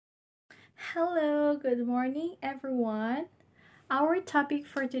Hello, good morning everyone. Our topic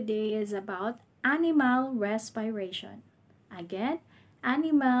for today is about animal respiration. Again,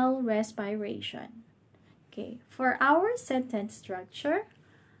 animal respiration. Okay, for our sentence structure,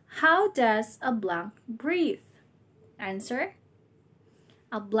 how does a blank breathe? Answer: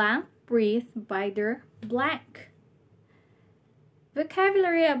 a blank breathe by their blank.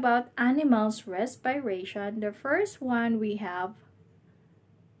 Vocabulary about animals' respiration. The first one we have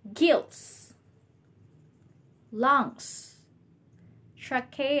gills, lungs,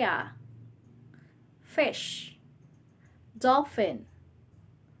 trachea, fish, dolphin,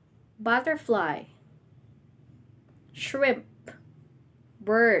 butterfly, shrimp,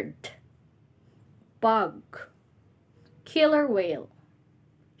 bird, bug, killer whale,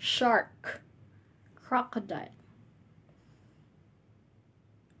 shark, crocodile.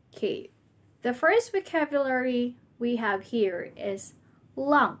 Okay, the first vocabulary we have here is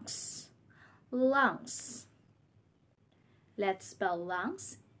lungs. Lungs. Let's spell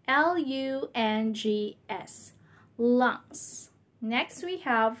lungs. L-U-N-G-S. Lungs. Next we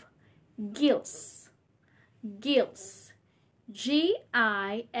have gills. Gills.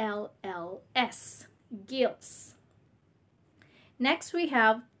 G-I-L-L-S. Gills. Next we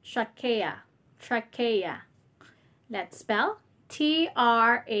have trachea. Trachea. Let's spell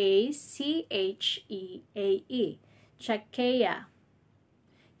T-R-A-C-H-E-A-E. Trachea.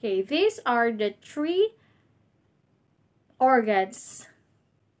 Okay, these are the three organs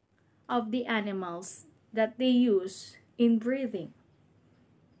of the animals that they use in breathing.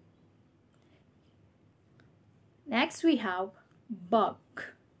 Next we have bug.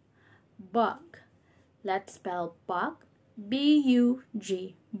 Bug. Let's spell bug.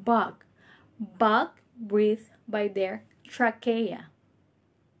 B-U-G. Bug. Bug breathe by their trachea.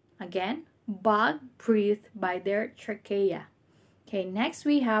 Again, bug breathe by their trachea. Okay, next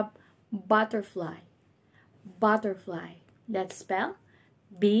we have butterfly. Butterfly. Let's spell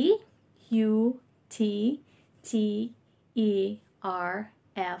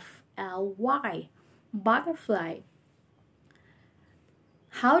B-U-T-T-E-R-F-L-Y. Butterfly.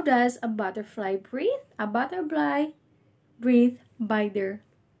 How does a butterfly breathe? A butterfly breathe by their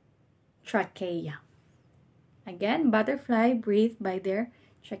trachea. Again, butterfly breathe by their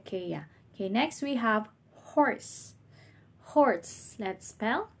trachea. Okay, next we have horse. Horse. Let's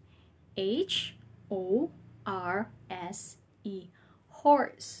spell H-O-R-S-E.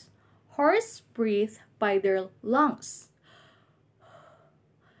 Horse. Horse breathe by their lungs.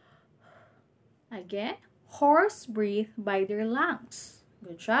 Again, horse breathe by their lungs.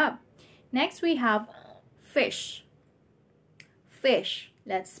 Good job. Next we have fish. Fish.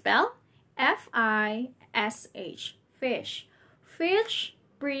 Let's spell F-I-S-H. Fish. Fish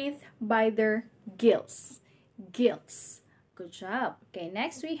breathe by their gills. Gills. Good job. Okay,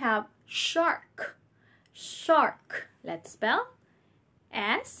 next we have shark. Shark. Let's spell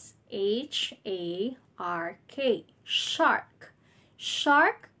S-H-A-R-K. Shark.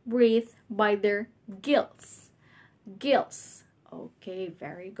 Shark breathe by their gills. Gills. Okay,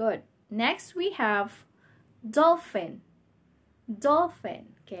 very good. Next we have dolphin.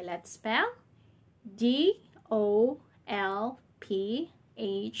 Dolphin. Okay, let's spell D-O-L-P-H-I-N.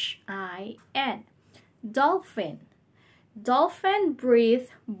 Dolphin. Dolphin breathe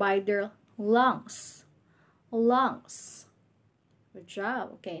by their lungs. Lungs. Good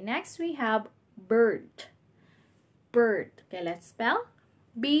job. Okay, next we have bird. Bird. Okay, let's spell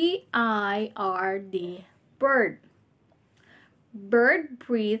B-I-R-D. Bird. Bird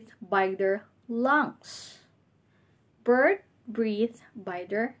breathe by their lungs. Bird breathe by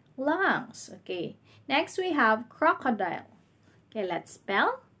their lungs. Okay, next we have crocodile. Okay, let's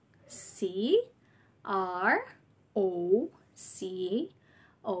spell C-R-O-C-O-D-I-L-E.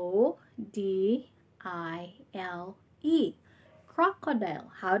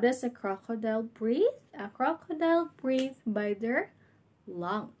 Crocodile. How does a crocodile breathe? A crocodile breathe by their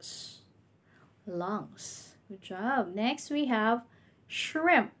lungs. Lungs. Good job. Next we have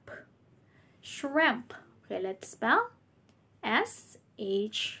shrimp. Shrimp. Okay, let's spell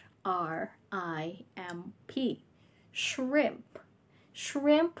S-H-R-I-M-P. Shrimp.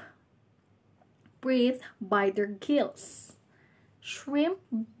 Shrimp breathe by their gills. Shrimp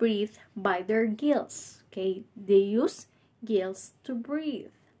breathe by their gills. Okay, they use gills to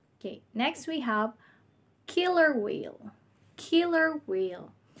breathe. Okay, next we have killer whale. Killer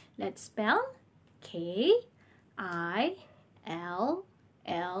whale. Let's spell K-I-L-L-E-R-W-H-A-L-E.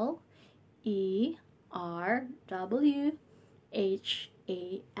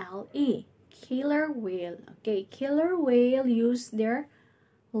 Killer whale. Okay, killer whale use their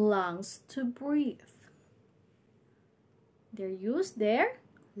lungs to breathe. They use their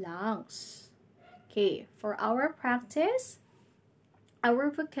lungs. Okay, for our practice,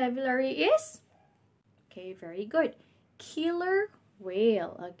 our vocabulary is, okay, very good, killer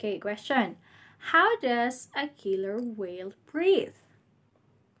whale. Okay, question. How does a killer whale breathe?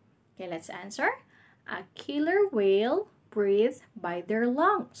 Okay, let's answer. A killer whale breathes by their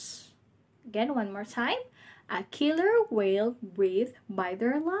lungs. Again, one more time. A killer whale breathes by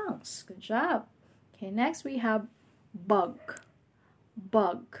their lungs. Good job. Okay, next we have bug.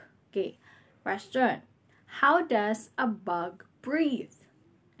 Bug. Okay, question. How does a bug breathe?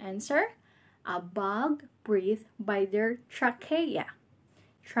 Answer. A bug breathes by their trachea.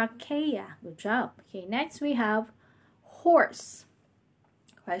 Trachea. Good job. Okay, next we have horse.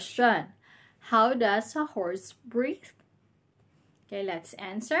 Question. How does a horse breathe? Okay, let's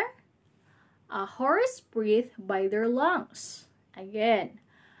answer. A horse breathes by their lungs. Again,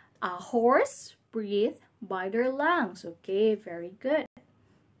 a horse breathes by their lungs. Okay, very good.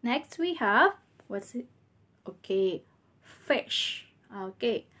 Next we have, what's it? Okay, fish.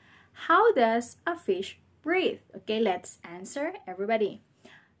 Okay, how does a fish breathe? Okay, let's answer, everybody.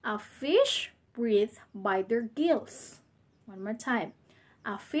 A fish breathes by their gills. One more time.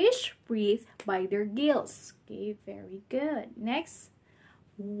 A fish breathes by their gills. Okay, very good. Next,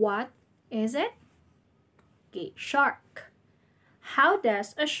 what is it? Okay, shark. How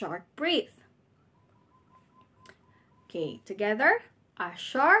does a shark breathe? Okay, together. A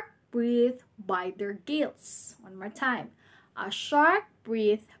shark breathes by their gills. One more time. A shark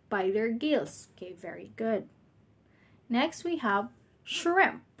breathes by their gills. Okay, very good. Next, we have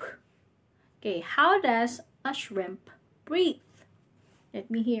shrimp. Okay, how does a shrimp breathe? Let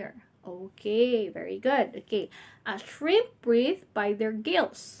me hear. Okay, very good. Okay, a shrimp breathes by their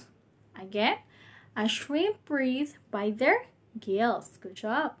gills. Again, a shrimp breathes by their gills. Good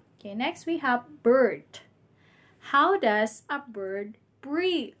job. Okay, next we have bird. How does a bird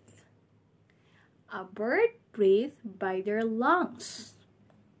breathe? A bird breathes by their lungs.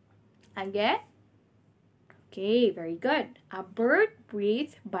 Again. Okay, very good. A bird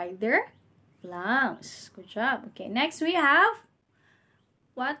breathes by their lungs. Good job. Okay, next we have,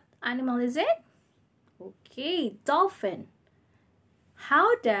 what animal is it? Okay, dolphin.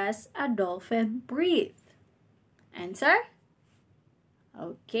 How does a dolphin breathe? Answer.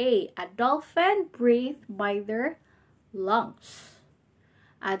 Okay, a dolphin breathes by their lungs.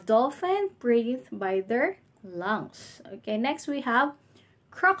 A dolphin breathes by their lungs. Okay, next we have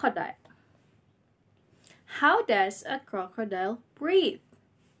crocodile. How does a crocodile breathe?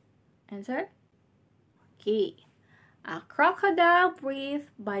 Answer. Okay. A crocodile breathes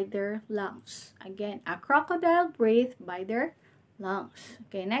by their lungs. Again, a crocodile breathes by their lungs.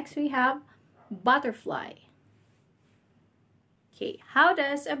 Okay, next we have butterfly. Okay, how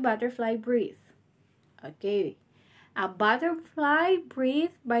does a butterfly breathe? Okay, a butterfly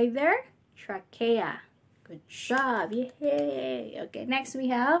breathes by their trachea. Good job, yay! Okay, next we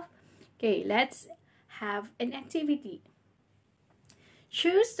have, okay, let's have an activity.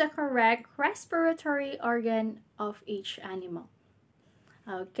 Choose the correct respiratory organ of each animal.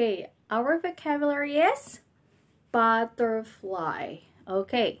 Okay, our vocabulary is butterfly.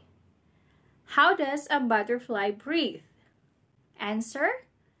 Okay, how does a butterfly breathe? Answer,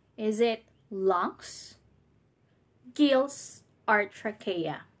 is it lungs, gills, or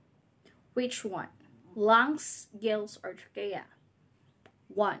trachea? Which one? Lungs, gills, or trachea?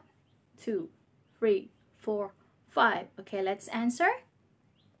 1, 2, 3, 4, 5. Okay, let's answer.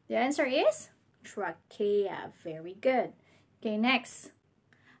 The answer is trachea. Very good. Okay, next.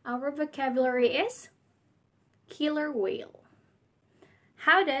 Our vocabulary is killer whale.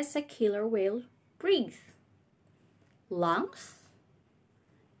 How does a killer whale breathe? Lungs,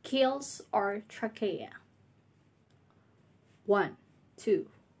 gills, or trachea? 1, 2,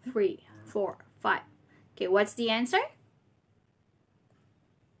 3, 4, 5. Okay, what's the answer?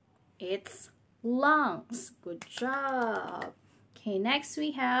 It's lungs. Good job. Okay, next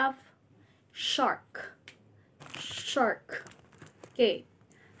we have shark. Shark. Okay,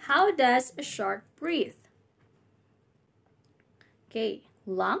 how does a shark breathe? Okay,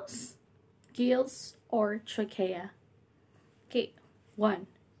 lungs, gills, or trachea? Okay, 1,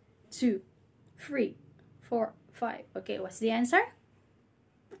 2, 3, 4, 5. Okay, what's the answer?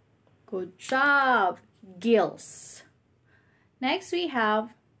 Good job, gills. Next we have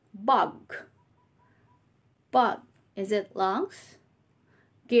bug. Bug. Is it lungs,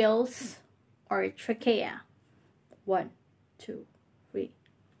 gills, or trachea? 1, 2, 3,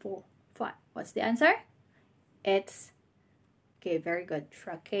 4, 5. What's the answer? It's, okay, very good,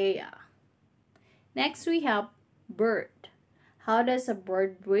 trachea. Next we have bird. How does a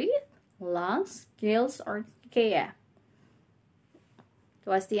bird breathe? Lungs, gills, or trachea?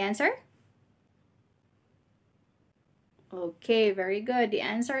 What's the answer? Okay, very good. The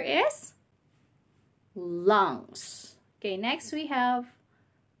answer is lungs. Okay, next we have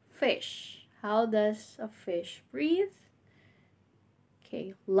fish. How does a fish breathe?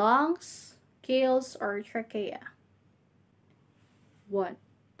 Okay, lungs, gills, or trachea? 1,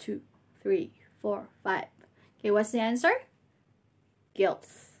 2, 3, 4, 5. Okay, what's the answer?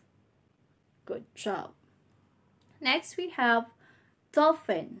 Gills. Good job. Next we have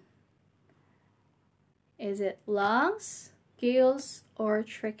dolphin. Is it lungs, gills, or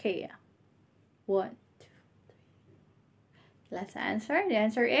trachea? 1, 2, 3. Let's answer. The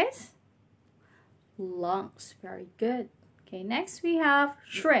answer is lungs. Very good. Okay, next we have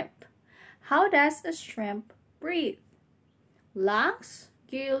shrimp. How does a shrimp breathe? Lungs,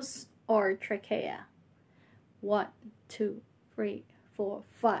 gills, or trachea? 1, 2, 3, 4,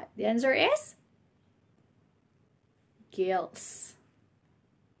 5. The answer is gills.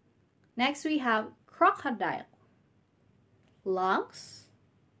 Next we have crocodile. Lungs,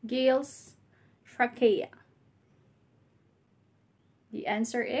 gills, trachea. The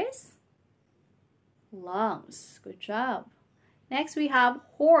answer is lungs. Good job. Next we have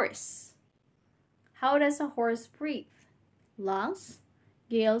horse. How does a horse breathe? Lungs,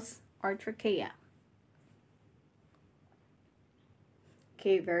 gills, or trachea?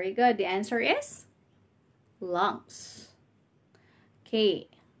 Okay, very good. The answer is lungs. Okay,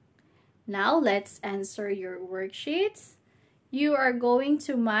 now let's answer your worksheets. You are going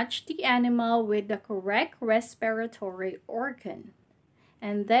to match the animal with the correct respiratory organ.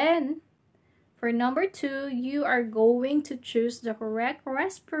 And then, for number 2, you are going to choose the correct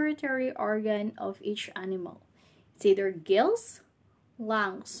respiratory organ of each animal. It's either gills,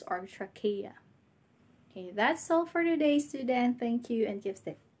 lungs, or trachea. Okay, that's all for today, student. Thank you and keep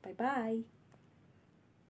safe. Bye-bye.